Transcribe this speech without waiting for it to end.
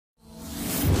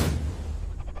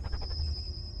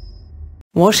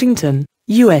Washington,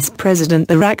 U.S. President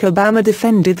Barack Obama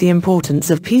defended the importance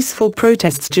of peaceful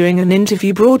protests during an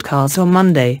interview broadcast on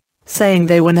Monday, saying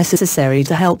they were necessary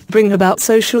to help bring about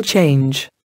social change.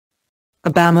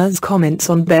 Obama's comments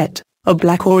on BET, a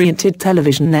black-oriented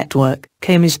television network,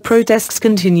 came as protests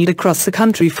continued across the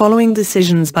country following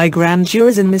decisions by grand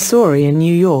juries in Missouri and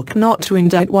New York not to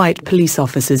indict white police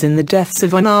officers in the deaths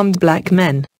of unarmed black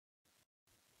men.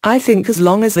 "I think as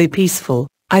long as they're peaceful,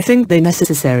 I think they're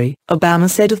necessary," Obama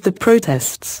said of the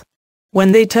protests.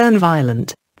 "When they turn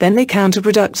violent, then they're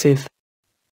counterproductive."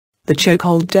 The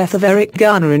chokehold death of Eric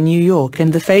Garner in New York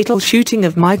and the fatal shooting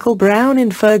of Michael Brown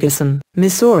in Ferguson,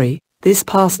 Missouri, this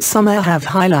past summer have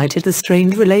highlighted the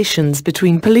strained relations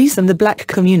between police and the black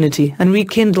community and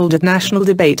rekindled a national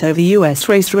debate over U.S.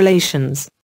 race relations.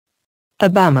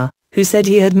 Obama, who said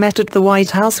he had met at the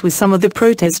White House with some of the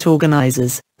protest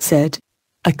organizers, said,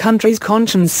 "A country's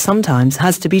conscience sometimes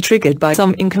has to be triggered by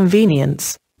some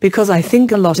inconvenience, because I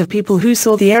think a lot of people who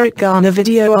saw the Eric Garner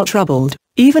video are troubled,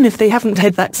 even if they haven't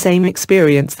had that same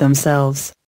experience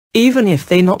themselves. Even if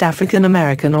they're not African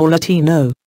American or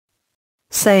Latino."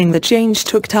 Saying that change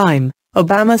took time,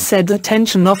 Obama said that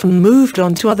tension often moved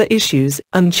on to other issues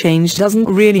and change doesn't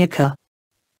really occur.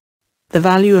 The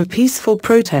value of peaceful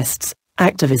protests,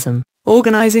 activism,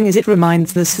 organizing as it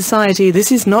reminds the society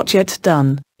this is not yet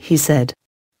done, he said.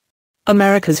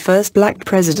 America's first black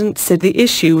president said the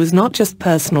issue was not just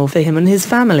personal for him and his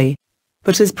family,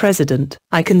 but as president,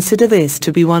 "I consider this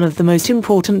to be one of the most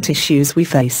important issues we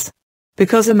face.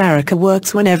 Because America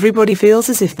works when everybody feels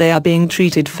as if they are being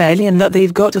treated fairly and that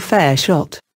they've got a fair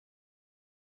shot."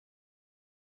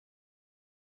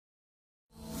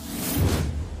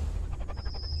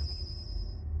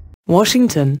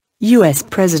 Washington, U.S.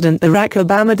 President Barack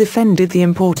Obama defended the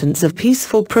importance of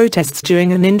peaceful protests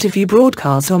during an interview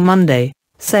broadcast on Monday,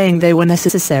 saying they were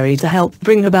necessary to help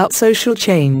bring about social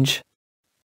change.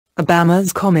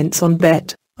 Obama's comments on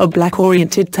BET, a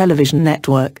black-oriented television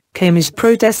network, came as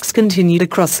protests continued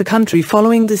across the country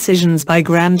following decisions by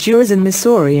grand juries in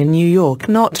Missouri and New York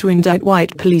not to indict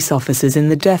white police officers in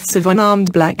the deaths of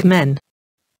unarmed black men.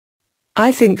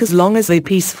 "I think as long as they're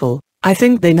peaceful, I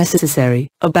think they're necessary,"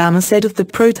 Obama said of the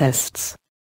protests.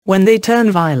 "When they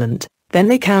turn violent, then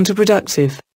they're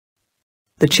counterproductive."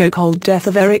 The chokehold death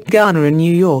of Eric Garner in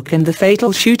New York and the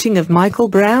fatal shooting of Michael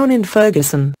Brown in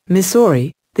Ferguson,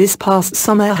 Missouri, this past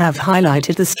summer have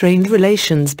highlighted the strained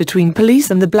relations between police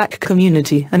and the black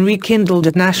community and rekindled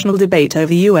a national debate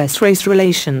over U.S. race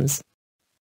relations.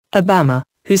 Obama,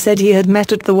 who said he had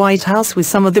met at the White House with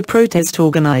some of the protest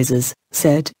organizers,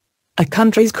 said, "A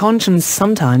country's conscience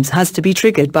sometimes has to be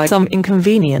triggered by some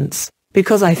inconvenience,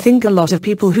 because I think a lot of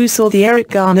people who saw the Eric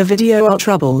Garner video are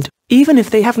troubled, even if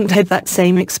they haven't had that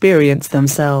same experience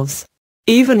themselves.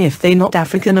 Even if they're not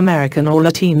African American or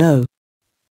Latino."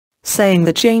 Saying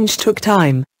that change took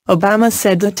time, Obama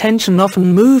said that tension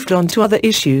often moved on to other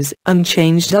issues and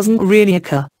change doesn't really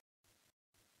occur.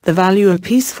 The value of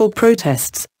peaceful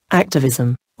protests,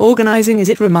 activism, organizing as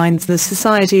it reminds the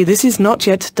society this is not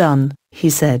yet done, he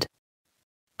said.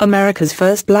 America's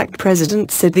first black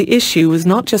president said the issue was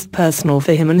not just personal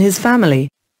for him and his family,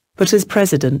 but as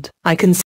president, "I consider